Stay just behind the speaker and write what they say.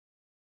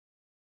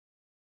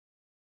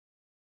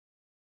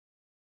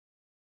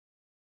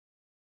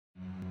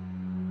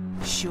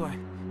Sure,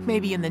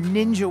 maybe in the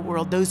ninja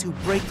world, those who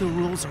break the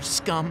rules are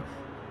scum.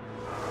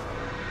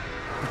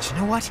 But you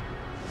know what?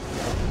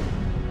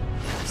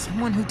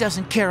 Someone who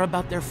doesn't care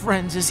about their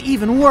friends is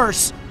even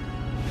worse.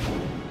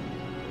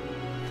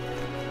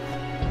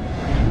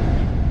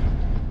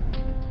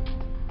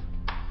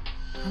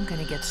 I'm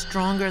gonna get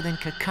stronger than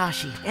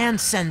Kakashi and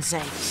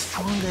Sensei.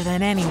 Stronger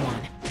than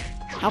anyone.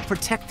 I'll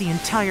protect the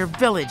entire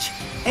village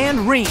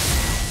and Rin.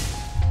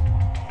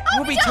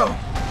 Obito!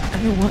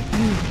 I want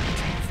you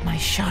to have my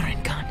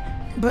Sharingan,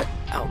 but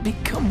I'll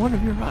become one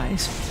of your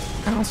eyes.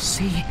 I'll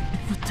see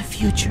what the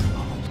future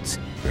holds.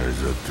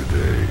 As of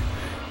today,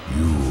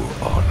 you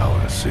are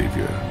our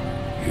savior.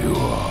 You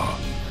are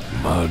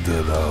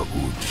Madara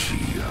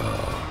Uchiha.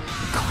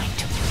 I'm going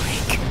to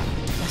break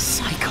the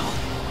cycle.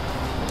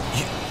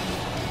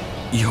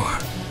 You're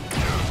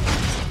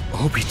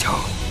Obito.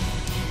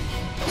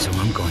 So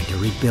I'm going to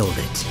rebuild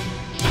it.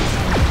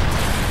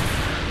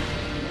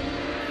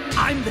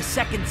 I'm the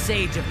second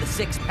sage of the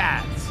Six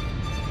Paths.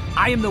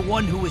 I am the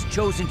one who was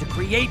chosen to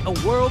create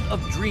a world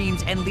of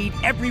dreams and lead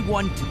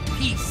everyone to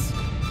peace.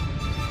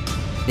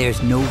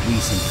 There's no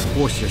reason to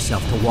force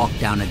yourself to walk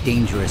down a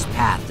dangerous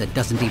path that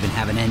doesn't even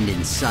have an end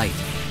in sight.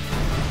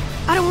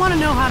 I don't want to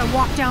know how to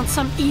walk down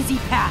some easy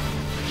path.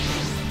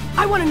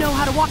 I want to know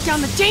how to walk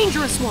down the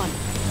dangerous one.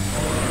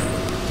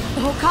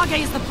 The Hokage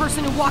is the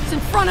person who walks in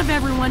front of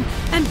everyone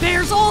and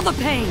bears all the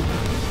pain.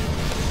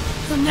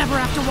 He'll never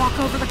have to walk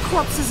over the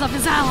corpses of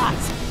his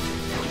allies.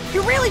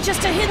 You're really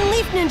just a hidden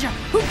leaf ninja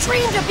who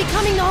dreamed of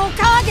becoming the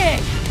Hokage!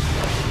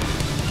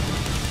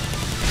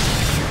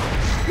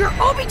 You're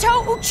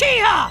Obito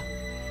Uchiha!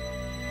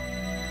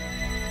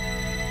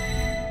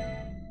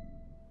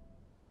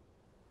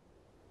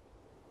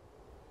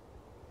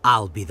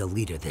 I'll be the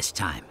leader this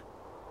time.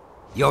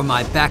 You're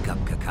my backup,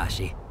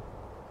 Kakashi.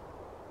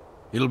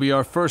 It'll be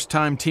our first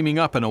time teaming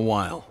up in a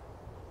while.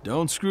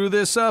 Don't screw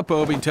this up,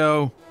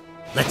 Obito.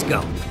 Let's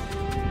go. In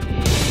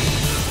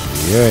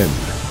the end,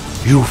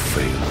 you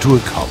failed to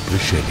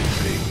accomplish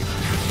anything.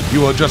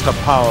 You are just a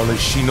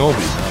powerless shinobi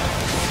now.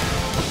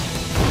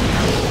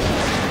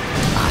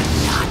 I'm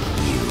not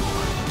you.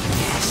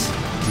 Yes,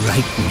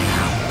 right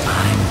now,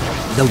 I'm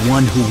the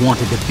one who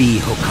wanted to be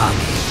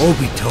Hokage.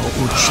 Obito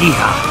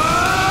Uchiha.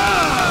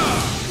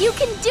 You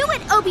can do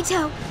it,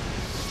 Obito!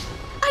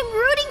 I'm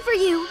rooting for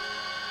you!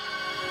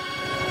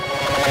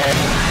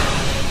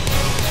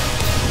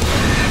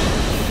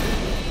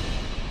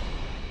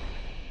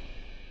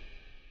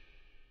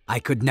 I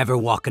could never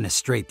walk in a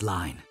straight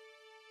line.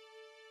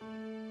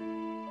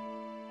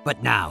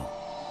 But now,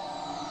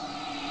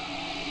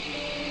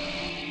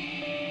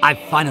 I've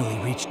finally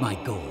reached my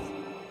goal.